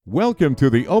Welcome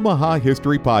to the Omaha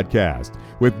History Podcast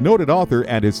with noted author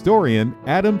and historian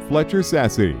Adam Fletcher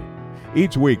Sasse.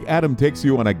 Each week, Adam takes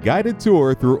you on a guided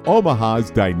tour through Omaha's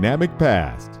dynamic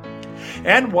past.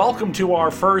 And welcome to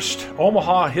our first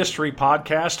Omaha History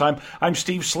Podcast. I'm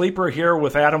Steve Sleeper here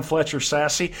with Adam Fletcher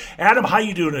Sasse. Adam, how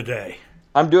you doing today?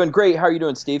 I'm doing great. How are you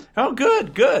doing, Steve? Oh,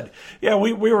 good. Yeah,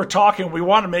 we were talking. We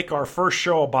want to make our first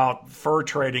show about fur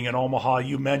trading in Omaha.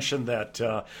 You mentioned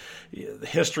that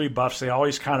history buffs, they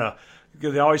always kind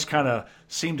of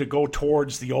seem to go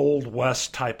towards the Old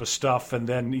West type of stuff and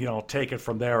then, take it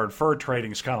from there. And fur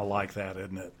trading is kind of like that,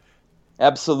 isn't it?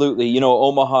 Absolutely.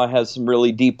 Omaha has some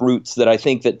really deep roots that I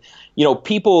think that,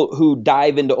 people who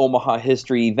dive into Omaha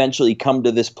history eventually come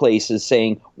to this place as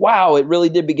saying, wow, it really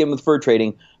did begin with fur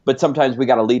trading. But sometimes we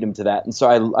got to lead them to that. And so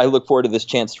I look forward to this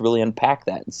chance to really unpack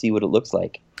that and see what it looks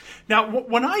like. Now,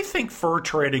 when I think fur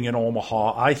trading in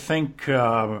Omaha, I think, maybe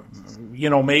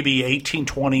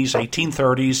 1820s,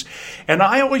 1830s. And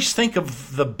I always think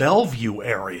of the Bellevue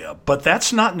area. But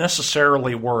that's not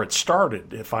necessarily where it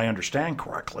started, if I understand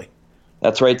correctly.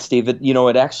 That's right, Steve.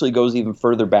 It actually goes even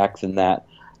further back than that.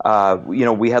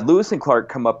 We had Lewis and Clark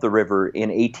come up the river in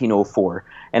 1804,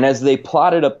 and as they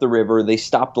plodded up the river, they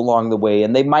stopped along the way,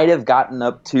 and they might have gotten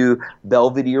up to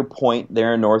Belvedere Point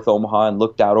there in North Omaha and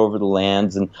looked out over the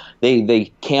lands, and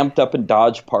they camped up in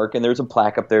Dodge Park, and there's a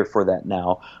plaque up there for that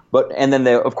now. And then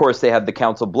of course they had the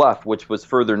Council Bluff, which was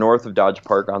further north of Dodge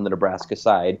Park on the Nebraska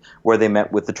side, where they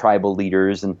met with the tribal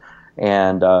leaders and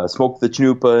smoked the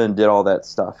chanupa and did all that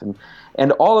stuff.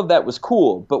 And all of that was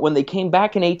cool. But when they came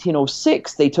back in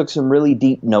 1806, they took some really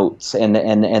deep notes and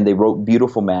they wrote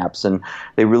beautiful maps, and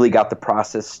they really got the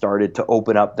process started to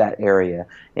open up that area.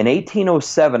 In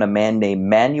 1807, a man named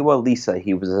Manuel Lisa,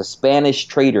 he was a Spanish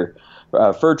trader,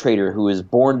 fur trader who was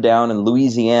born down in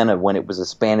Louisiana when it was a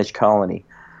Spanish colony.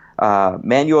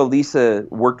 Manuel Lisa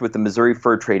worked with the Missouri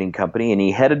Fur Trading Company, and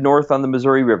he headed north on the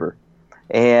Missouri River.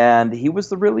 And he was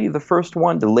really the first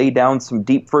one to lay down some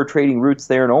deep fur trading roots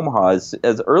there in Omaha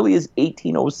as early as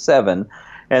 1807,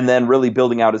 and then really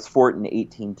building out his fort in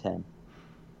 1810.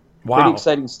 Wow. Pretty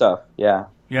exciting stuff, yeah.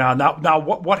 Yeah, now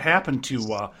what happened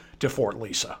to Fort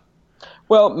Lisa?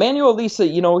 Well, Manuel Lisa,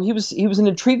 he was an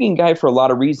intriguing guy for a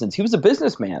lot of reasons. He was a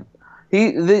businessman.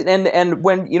 And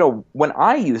when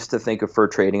I used to think of fur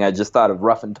trading, I just thought of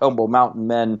rough and tumble mountain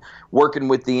men working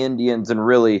with the Indians and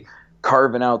really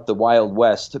carving out the Wild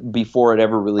West before it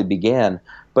ever really began.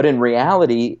 But in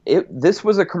reality, this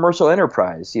was a commercial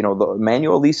enterprise.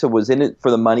 Manuel Lisa was in it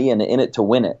for the money and in it to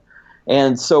win it.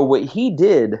 And so what he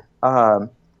did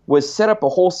was set up a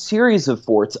whole series of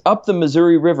forts up the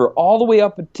Missouri River all the way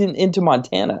up into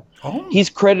Montana. Oh.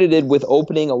 He's credited with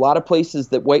opening a lot of places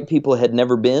that white people had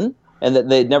never been and that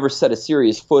they'd never set a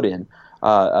serious foot in.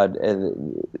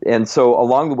 And so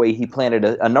along the way, he planted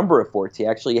a number of forts. He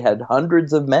actually had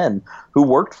hundreds of men who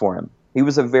worked for him. He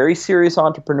was a very serious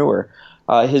entrepreneur.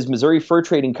 His Missouri Fur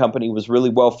Trading Company was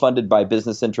really well funded by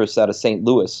business interests out of St.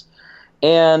 Louis.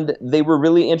 And they were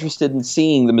really interested in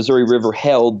seeing the Missouri River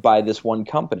held by this one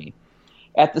company.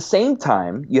 At the same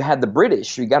time, you had the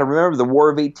British. You got to remember the War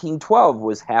of 1812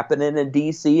 was happening in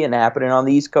D.C. and happening on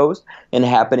the East Coast and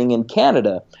happening in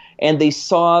Canada. And they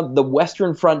saw the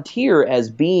western frontier as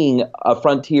being a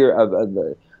frontier of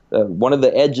one of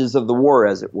the edges of the war,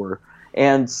 as it were.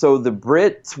 And so the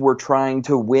Brits were trying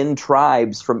to win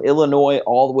tribes from Illinois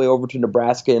all the way over to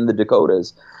Nebraska and the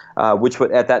Dakotas, which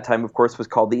at that time, of course, was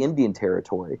called the Indian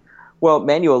Territory. Well,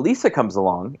 Manuel Lisa comes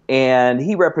along, and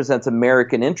he represents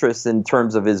American interests in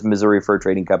terms of his Missouri Fur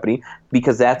Trading Company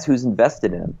because that's who's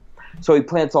invested in him. So he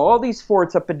plants all these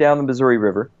forts up and down the Missouri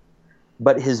River.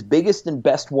 But his biggest and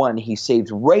best one he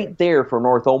saves right there for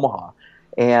North Omaha,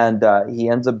 and he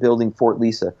ends up building Fort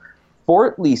Lisa.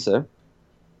 Fort Lisa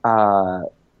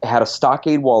had a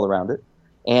stockade wall around it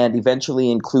and eventually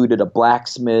included a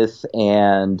blacksmith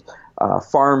and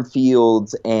farm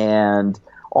fields and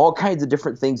all kinds of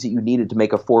different things that you needed to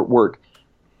make a fort work.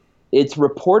 It's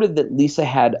reported that Lisa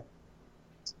had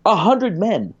 100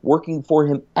 men working for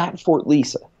him at Fort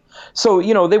Lisa. So,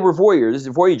 they were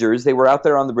voyagers. They were out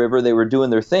there on the river. They were doing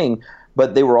their thing,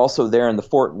 but they were also there in the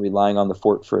fort and relying on the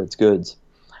fort for its goods.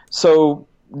 So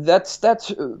that's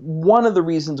one of the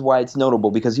reasons why it's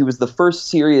notable, because he was the first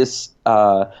serious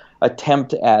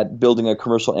attempt at building a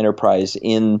commercial enterprise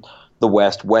in the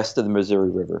west of the Missouri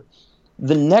River.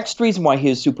 The next reason why he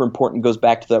is super important goes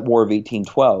back to that War of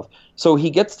 1812. So he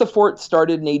gets the fort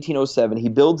started in 1807. He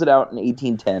builds it out in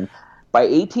 1810. By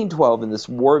 1812, in this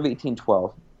War of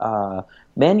 1812,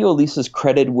 Manuel Lisa is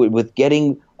credited with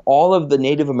getting all of the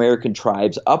Native American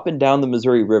tribes up and down the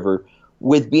Missouri River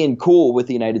with being cool with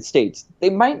the United States. They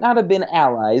might not have been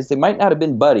allies, they might not have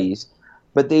been buddies,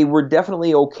 but they were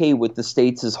definitely okay with the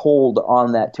States' hold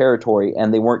on that territory,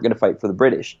 and they weren't going to fight for the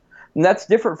British. And that's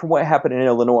different from what happened in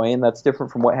Illinois, and that's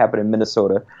different from what happened in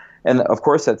Minnesota. And, of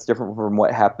course, that's different from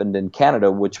what happened in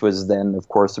Canada, which was then, of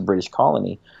course, a British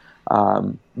colony,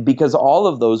 because all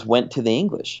of those went to the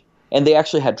English. And they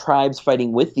actually had tribes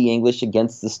fighting with the English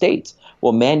against the States.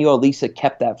 Well, Manuel Lisa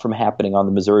kept that from happening on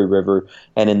the Missouri River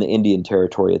and in the Indian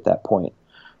Territory at that point.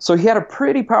 So he had a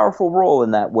pretty powerful role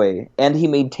in that way, and he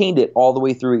maintained it all the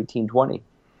way through 1820.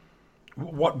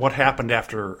 What happened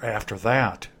after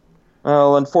that?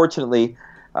 Well, unfortunately,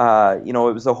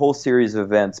 it was a whole series of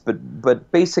events,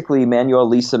 but basically Manuel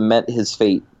Lisa met his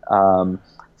fate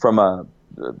from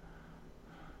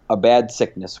a bad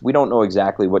sickness. We don't know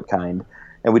exactly what kind,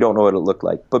 and we don't know what it looked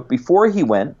like. But before he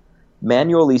went,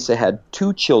 Manuel Lisa had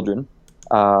 2 children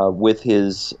with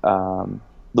his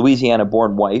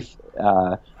Louisiana-born wife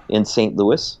in St.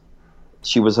 Louis.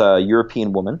 She was a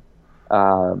European woman.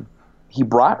 He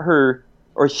brought her,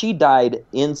 or she died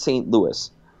in St. Louis.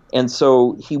 And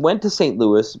so he went to St.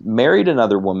 Louis, married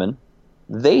another woman.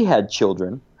 They had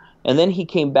children. And then he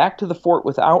came back to the fort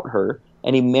without her,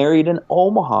 and he married an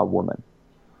Omaha woman,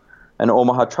 an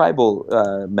Omaha tribal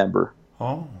member.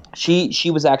 Oh.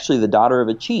 She was actually the daughter of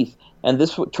a chief, and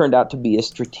this turned out to be a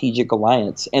strategic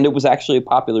alliance. And it was actually a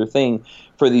popular thing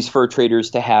for these fur traders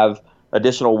to have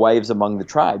additional wives among the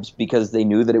tribes because they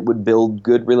knew that it would build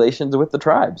good relations with the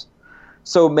tribes.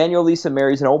 So Manuel Lisa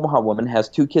marries an Omaha woman, has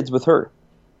 2 kids with her.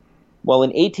 Well, in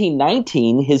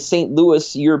 1819, his St.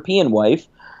 Louis European wife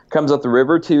comes up the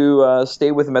river to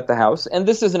stay with him at the house. And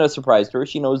this isn't a surprise to her.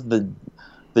 She knows the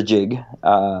jig.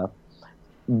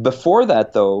 Before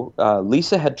that, though,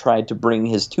 Lisa had tried to bring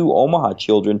his 2 Omaha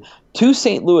children to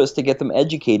St. Louis to get them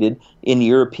educated in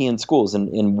European schools,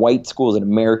 in white schools, in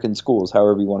American schools,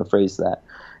 however you want to phrase that.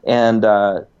 And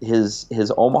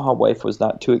his Omaha wife was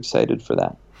not too excited for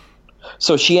that.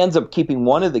 So she ends up keeping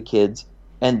one of the kids,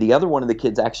 and the other one of the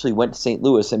kids actually went to St.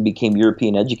 Louis and became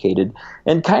European educated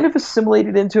and kind of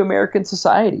assimilated into American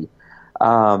society.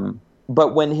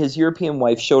 But when his European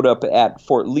wife showed up at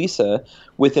Fort Lisa,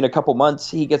 within a couple months,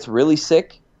 he gets really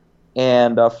sick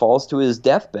and falls to his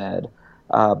deathbed.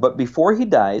 But before he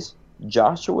dies,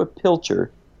 Joshua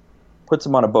Pilcher puts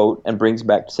him on a boat and brings him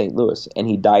back to St. Louis, and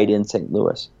he died in St.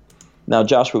 Louis. Now,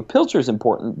 Joshua Pilcher is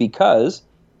important because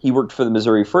he worked for the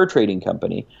Missouri Fur Trading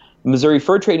Company. The Missouri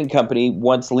Fur Trading Company,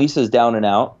 once Lisa's down and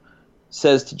out,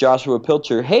 says to Joshua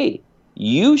Pilcher, hey,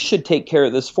 you should take care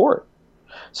of this fort.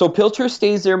 So Pilcher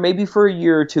stays there maybe for a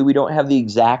year or 2. We don't have the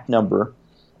exact number,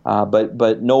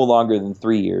 but no longer than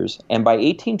 3 years. And by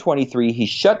 1823, he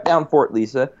shut down Fort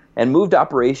Lisa and moved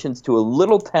operations to a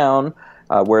little town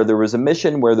where there was a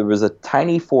mission, where there was a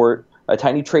tiny fort, a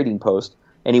tiny trading post,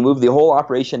 and he moved the whole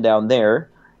operation down there,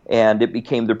 and it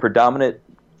became the predominant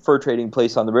fur trading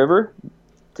place on the river,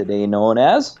 today known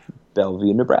as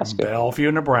Bellevue, Nebraska.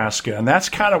 Bellevue, Nebraska. And that's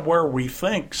kind of where we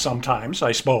think sometimes,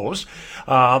 I suppose,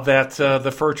 that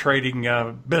the fur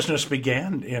trading business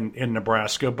began in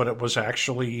Nebraska, but it was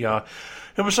actually,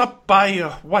 it was up by,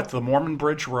 the Mormon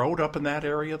Bridge Road up in that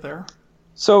area there?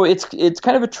 So it's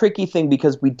kind of a tricky thing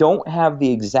because we don't have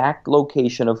the exact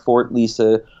location of Fort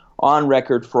Lisa on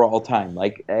record for all time.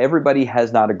 Like, everybody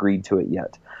has not agreed to it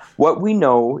yet. What we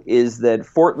know is that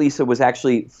Fort Lisa was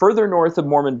actually further north of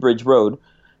Mormon Bridge Road.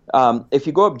 If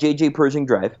you go up J.J. Pershing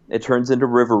Drive, it turns into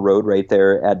River Road right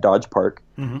there at Dodge Park,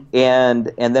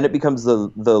 and then it becomes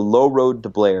the low road to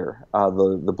Blair,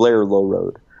 the Blair Low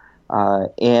Road.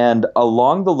 And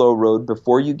along the low road,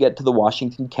 before you get to the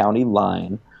Washington County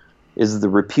line, is the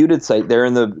reputed site there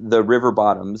in the river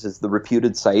bottoms, is the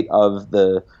reputed site of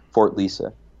the Fort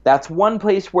Lisa. That's one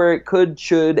place where it could,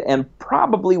 should, and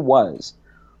probably was.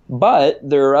 But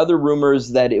there are other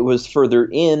rumors that it was further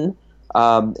in.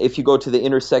 If you go to the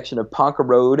intersection of Ponca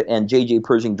Road and J.J.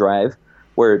 Pershing Drive,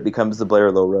 where it becomes the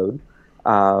Blair Low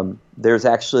Road, there's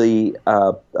actually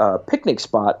a picnic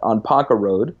spot on Ponca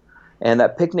Road, and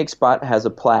that picnic spot has a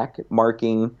plaque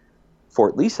marking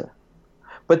Fort Lisa.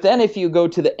 But then if you go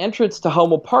to the entrance to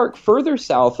Hummel Park, further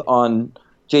south on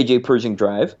J.J. Pershing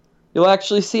Drive, you'll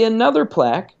actually see another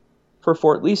plaque for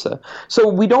Fort Lisa. So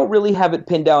we don't really have it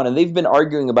pinned down, and they've been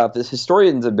arguing about this.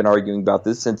 Historians have been arguing about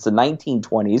this since the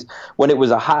 1920s when it was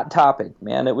a hot topic.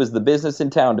 Man, it was the business in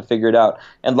town to figure it out.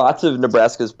 And lots of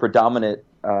Nebraska's predominant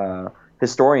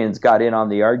historians got in on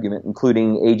the argument,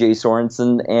 including A.J.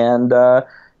 Sorensen and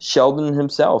Sheldon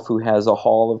himself, who has a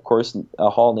hall, of course, a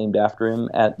hall named after him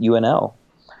at UNL.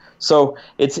 So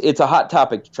it's a hot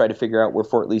topic to try to figure out where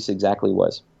Fort Lisa exactly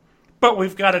was. But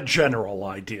we've got a general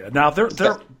idea. Now,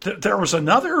 there was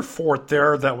another fort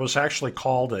there that was actually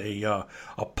called a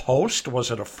post.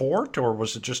 Was it a fort or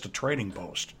was it just a trading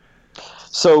post?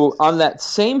 So on that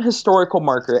same historical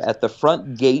marker at the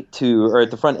front at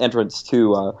the front entrance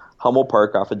to Hummel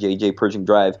Park off of J.J. Pershing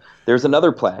Drive, there's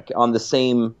another plaque on the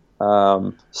same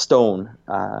stone.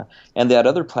 And that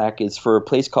other plaque is for a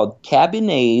place called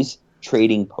Cabinet's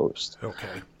Trading Post.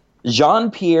 Okay.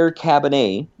 Jean-Pierre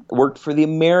Cabinet worked for the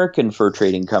American Fur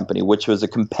Trading Company, which was a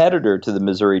competitor to the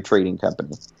Missouri Trading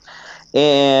Company.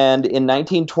 And in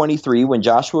 1923, when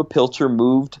Joshua Pilcher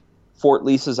moved Fort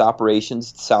Lisa's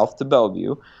operations south to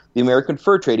Bellevue, the American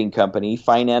Fur Trading Company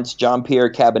financed Jean-Pierre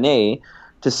Cabinet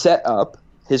to set up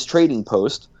his trading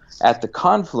post at the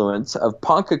confluence of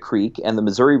Ponca Creek and the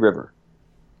Missouri River.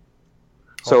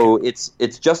 So it's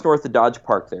just north of Dodge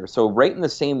Park there. So right in the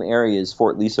same area as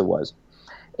Fort Lisa was.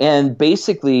 And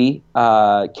basically,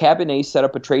 Cabinet set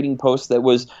up a trading post that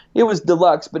was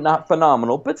deluxe, but not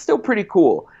phenomenal, but still pretty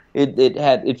cool.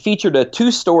 It featured a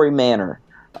 2-story manor.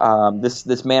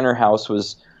 This manor house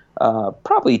was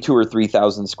probably 2,000 or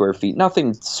 3,000 square feet,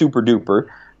 nothing super duper,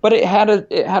 but it had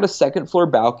a second floor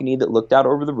balcony that looked out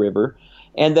over the river,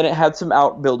 and then it had some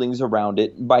outbuildings around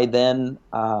it. By then,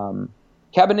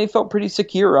 Cabinet felt pretty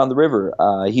secure on the river.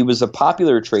 He was a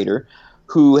popular trader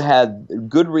who had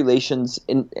good relations,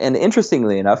 and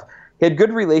interestingly enough, he had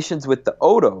good relations with the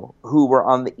Oto, who were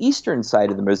on the eastern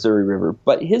side of the Missouri River,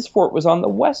 but his fort was on the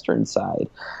western side.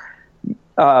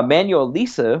 Manuel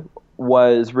Lisa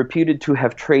was reputed to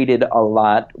have traded a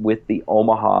lot with the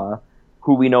Omaha,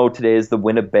 who we know today as the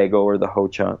Winnebago or the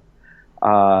Ho-Chunk,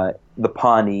 the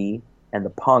Pawnee, and the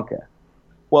Ponca.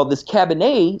 Well, this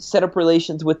Cabinet set up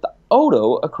relations with the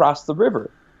Oto across the river.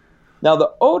 Now,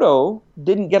 the Oto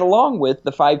didn't get along with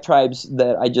the 5 tribes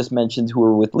that I just mentioned who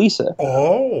were with Lisa.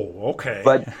 Oh, okay.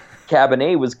 But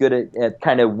Cabinet was good at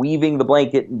kind of weaving the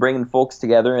blanket and bringing folks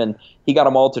together, and he got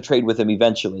them all to trade with him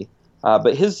eventually.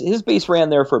 But his base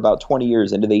ran there for about 20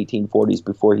 years into the 1840s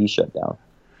before he shut down.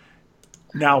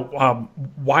 Now,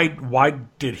 why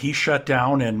did he shut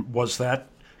down, and was that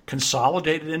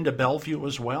consolidated into Bellevue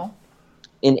as well?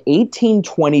 In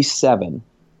 1827,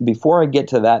 before I get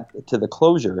to the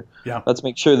closure, let's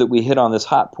make sure that we hit on this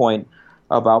hot point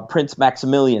about Prince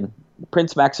Maximilian.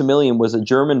 Prince Maximilian was a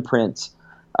German prince,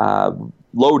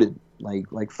 loaded,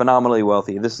 like phenomenally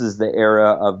wealthy. This is the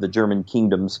era of the German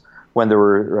kingdoms when there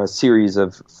were a series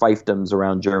of fiefdoms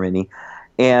around Germany.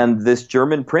 And this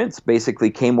German prince basically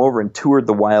came over and toured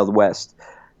the Wild West.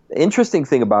 The interesting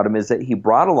thing about him is that he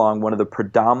brought along one of the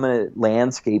predominant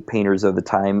landscape painters of the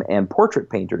time and portrait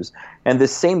painters. And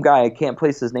this same guy, I can't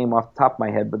place his name off the top of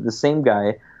my head, but the same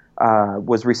guy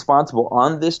was responsible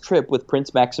on this trip with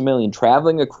Prince Maximilian,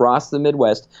 traveling across the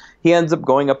Midwest. He ends up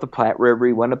going up the Platte River,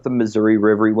 he went up the Missouri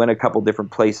River, he went a couple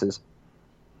different places.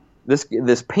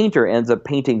 This painter ends up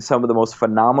painting some of the most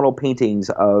phenomenal paintings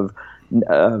of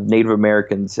Native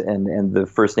Americans and the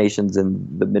First Nations in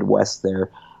the Midwest there.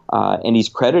 And he's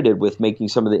credited with making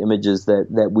some of the images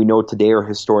that we know today are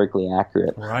historically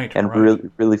accurate. Right. Really,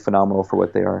 really phenomenal for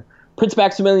what they are. Prince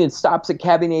Maximilian stops at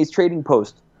Cabinet's trading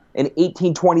post in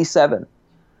 1827.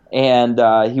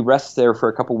 And he rests there for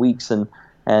a couple weeks, and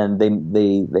they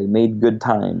made good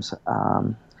times.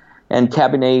 And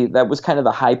Cabinet, that was kind of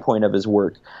the high point of his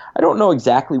work. I don't know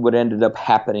exactly what ended up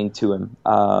happening to him.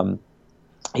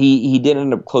 He did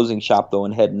end up closing shop, though,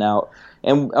 and heading out.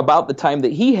 And about the time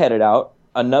that he headed out,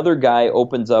 another guy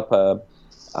opens up a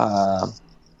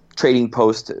trading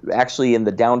post actually in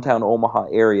the downtown Omaha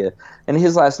area. And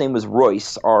his last name was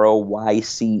Royce,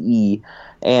 R-O-Y-C-E.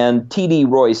 And T.D.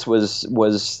 Royce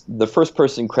was the first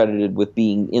person credited with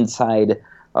being inside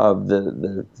of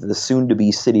the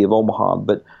soon-to-be city of Omaha.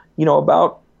 But,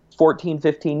 about 14,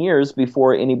 15 years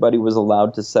before anybody was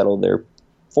allowed to settle there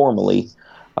formally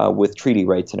with treaty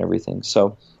rights and everything.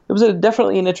 So it was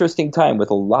definitely an interesting time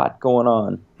with a lot going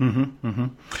on. Mm-hmm, mm-hmm.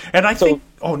 And I think...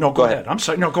 Oh, no, go ahead. I'm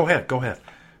sorry. No, go ahead.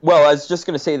 Well, I was just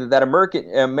going to say that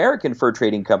American Fur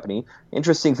Trading Company,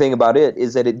 interesting thing about it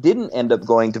is that it didn't end up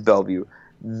going to Bellevue.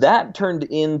 That turned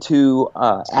into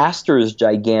Astor's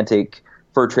gigantic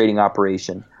fur trading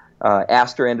operation.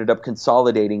 Astor ended up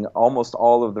consolidating almost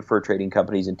all of the fur trading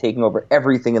companies and taking over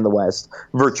everything in the West,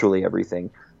 virtually everything,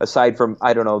 aside from,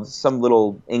 some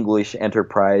little English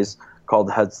enterprise called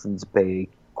Hudson's Bay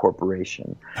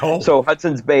Corporation. Oh. So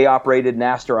Hudson's Bay operated and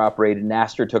Astor operated, and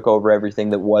Astor took over everything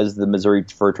that was the Missouri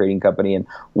Fur Trading Company and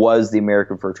was the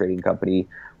American Fur Trading Company,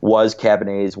 was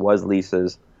Cabinet's, was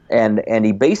Lisa's. And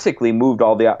he basically moved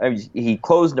he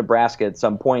closed Nebraska at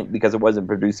some point because it wasn't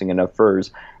producing enough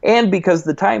furs and because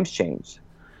the times changed.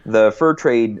 The fur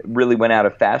trade really went out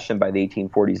of fashion by the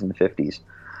 1840s and the 50s.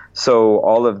 So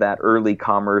all of that early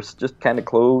commerce just kind of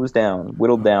closed down,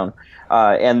 whittled down.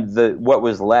 And what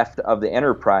was left of the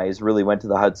enterprise really went to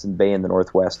the Hudson Bay in the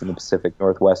Northwest and the Pacific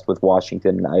Northwest, with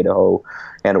Washington and Idaho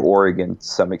and Oregon to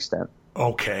some extent.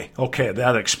 Okay,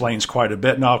 that explains quite a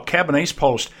bit. Now, Cabinet's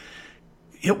Post,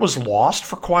 it was lost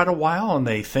for quite a while, and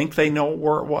they think they know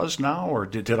where it was now, or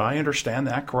did I understand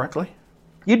that correctly?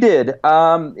 You did.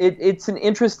 It's an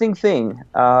interesting thing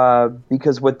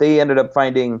because what they ended up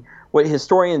finding, what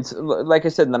historians, like I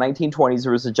said, in the 1920s,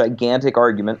 there was a gigantic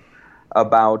argument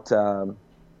about where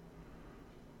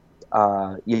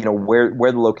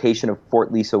the location of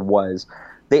Fort Lisa was.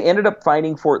 They ended up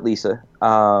finding Fort Lisa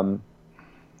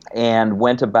and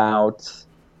went about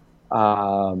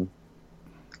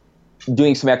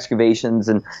doing some excavations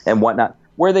and whatnot.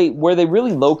 Where they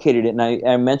really located it, and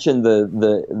I mentioned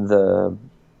the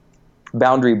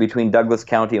boundary between Douglas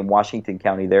County and Washington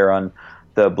County there on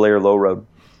the Blair Low Road.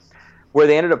 Where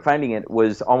they ended up finding it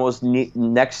was almost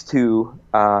next to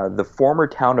the former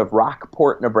town of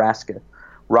Rockport, Nebraska.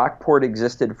 Rockport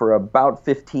existed for about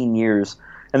 15 years,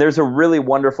 and there's a really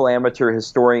wonderful amateur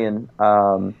historian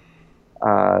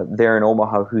there in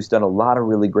Omaha who's done a lot of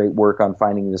really great work on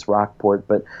finding this Rockport.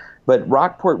 But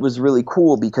Rockport was really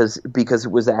cool because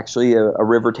it was actually a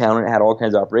river town and it had all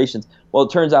kinds of operations. Well,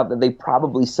 it turns out that they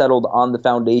probably settled on the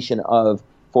foundation of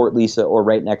Fort Lisa or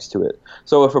right next to it.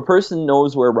 So if a person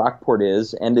knows where Rockport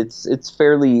is, and it's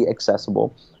fairly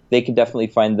accessible, they can definitely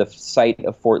find the site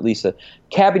of Fort Lisa.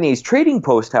 Cabinet's Trading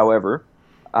Post, however,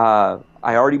 I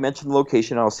already mentioned the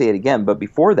location, and I'll say it again, but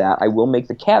before that, I will make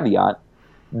the caveat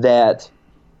that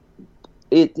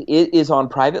it is on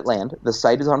private land. The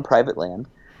site is on private land.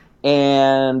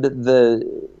 And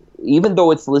even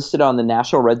though it's listed on the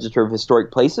National Register of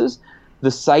Historic Places,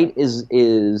 the site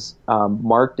is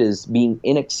marked as being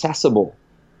inaccessible.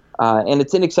 And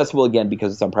it's inaccessible, again,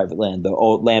 because it's on private land. The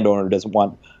landowner doesn't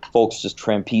want folks just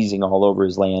trampesing all over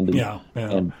his land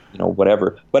and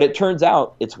whatever. But it turns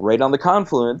out it's right on the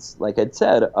confluence, like I'd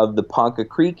said, of the Ponca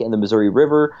Creek and the Missouri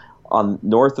River on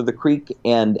north of the creek,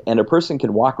 and a person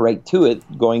can walk right to it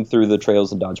going through the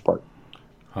trails in Dodge Park.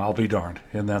 I'll be darned.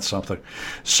 Isn't that something?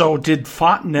 So did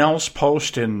Fontenelle's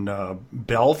Post in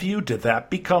Bellevue, did that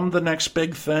become the next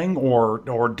big thing,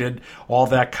 or did all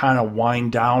that kind of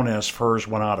wind down as furs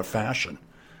went out of fashion?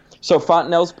 So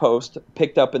Fontenelle's Post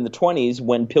picked up in the 20s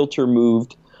when Pilcher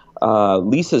moved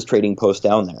Lisa's Trading Post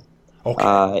down there.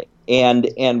 Okay.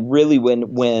 And really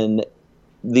when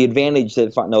the advantage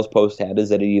that Fontenelle's Post had is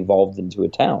that it evolved into a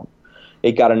town.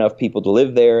 It got enough people to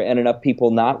live there and enough people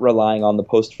not relying on the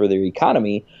post for their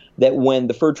economy that when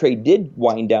the fur trade did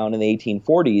wind down in the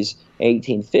 1840s and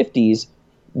 1850s,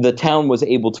 the town was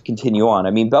able to continue on.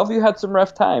 I mean, Bellevue had some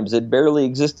rough times. It barely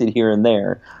existed here and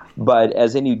there. But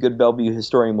as any good Bellevue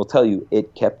historian will tell you,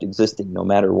 it kept existing no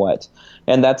matter what.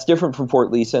 And that's different from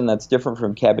Fort Lisa, and that's different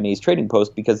from Cabinet's Trading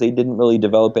Post because they didn't really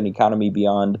develop an economy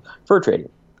beyond fur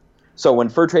trading. So when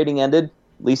fur trading ended,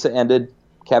 Lisa ended,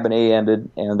 Cabinet ended,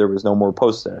 and there was no more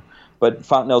posts there. But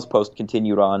Fontenelle's Post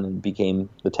continued on and became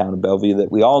the town of Bellevue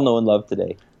that we all know and love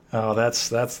today. Oh,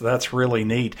 that's really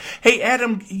neat. Hey,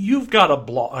 Adam, you've got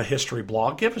a history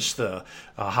blog. Give us the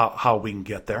how we can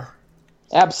get there.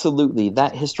 Absolutely.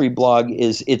 That history blog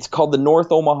it's called the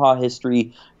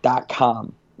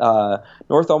NorthOmahaHistory.com.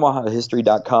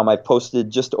 NorthOmahaHistory.com. I've posted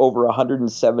just over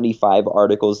 175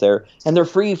 articles there, and they're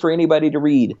free for anybody to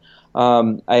read.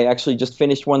 I actually just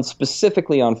finished one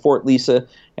specifically on Fort Lisa,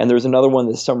 and there's another one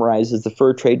that summarizes the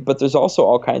fur trade, but there's also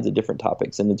all kinds of different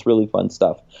topics, and it's really fun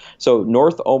stuff. So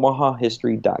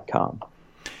NorthOmahaHistory.com.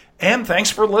 And thanks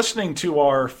for listening to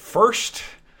our first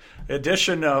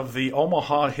edition of the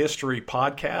Omaha History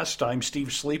Podcast. I'm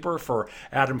Steve Sleeper for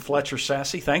Adam Fletcher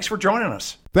Sasse. Thanks for joining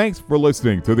us. Thanks for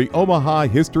listening to the Omaha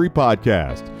History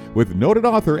Podcast with noted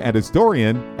author and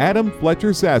historian Adam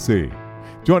Fletcher Sasse.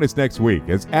 Join us next week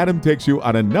as Adam takes you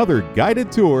on another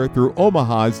guided tour through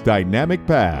Omaha's dynamic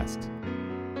past.